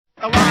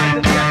The line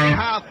to the second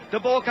half. The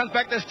ball comes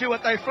back to Stewart.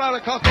 They float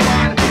across the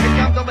line. It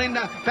comes to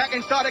Linda. Back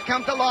inside it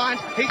comes to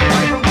Lyons. He's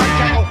away from one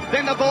tackle.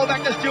 Then the ball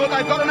back to Stewart.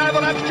 They've got an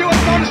overlap.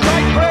 Stewart's gone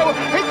straight through.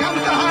 He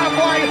comes to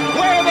halfway.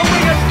 Where are the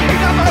wingers? He's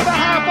up over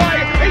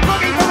halfway. He's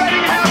looking for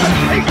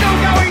Reddinghausen. He's still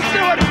going,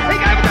 Stewart. He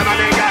gave it to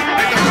Meninga.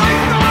 It's a great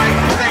strike.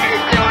 There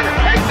he's Stewart.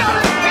 He's done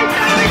it. He's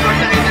done it. He's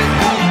redeemed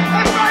himself.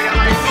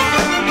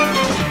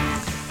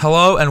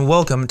 Hello and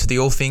welcome to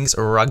the All Things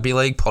Rugby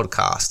League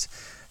podcast.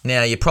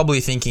 Now, you're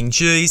probably thinking,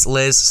 geez,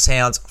 Les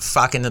sounds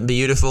fucking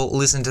beautiful.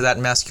 Listen to that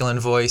masculine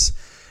voice.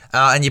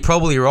 And you're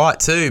probably right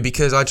too,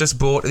 because I just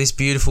bought this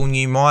beautiful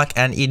new mic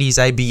and it is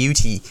a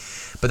beauty.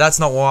 But that's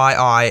not why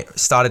I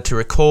started to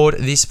record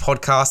this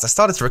podcast. I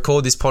started to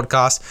record this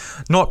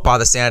podcast not by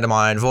the sound of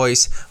my own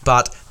voice,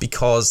 but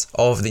because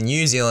of the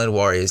New Zealand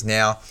Warriors.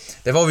 Now,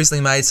 they've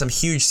obviously made some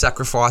huge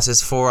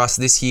sacrifices for us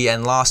this year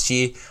and last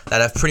year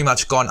that have pretty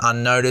much gone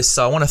unnoticed.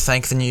 So I want to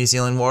thank the New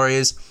Zealand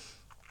Warriors.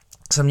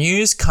 Some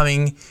news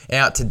coming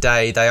out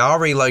today. They are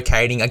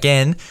relocating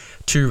again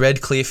to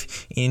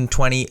Redcliffe in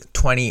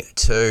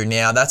 2022.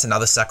 Now, that's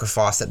another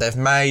sacrifice that they've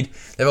made.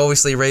 They've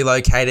obviously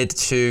relocated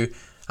to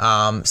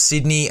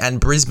Sydney and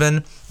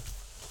Brisbane,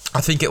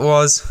 I think it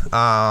was,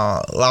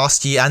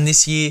 last year and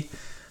this year.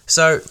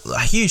 So,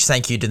 a huge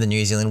thank you to the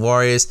New Zealand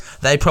Warriors.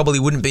 They probably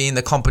wouldn't be in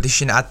the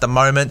competition at the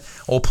moment,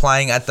 or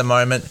playing at the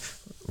moment,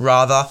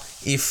 rather,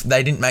 if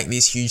they didn't make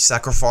these huge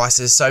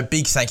sacrifices. So,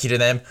 big thank you to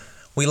them.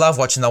 We love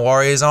watching the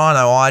Warriors. I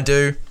know I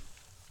do.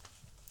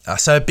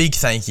 So big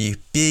thank you.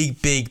 Big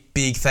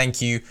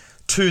thank you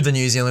to the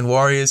New Zealand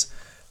Warriors.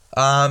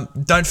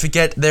 Don't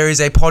forget, there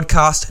is a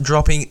podcast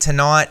dropping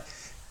tonight.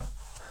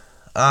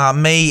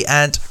 Me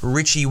and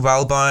Richie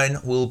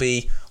Wellbone will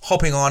be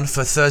hopping on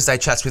for Thursday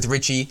Chats with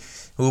Richie.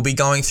 We'll be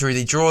going through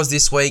the draws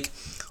this week,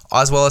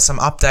 as well as some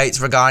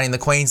updates regarding the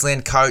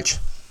Queensland coach.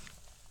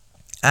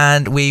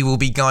 And we will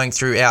be going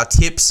through our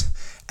tips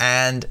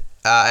and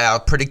our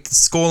predicted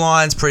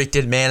scorelines,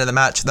 predicted man of the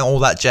match, and all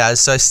that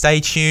jazz. So stay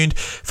tuned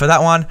for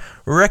that one.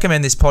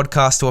 Recommend this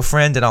podcast to a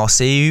friend, and I'll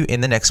see you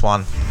in the next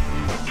one.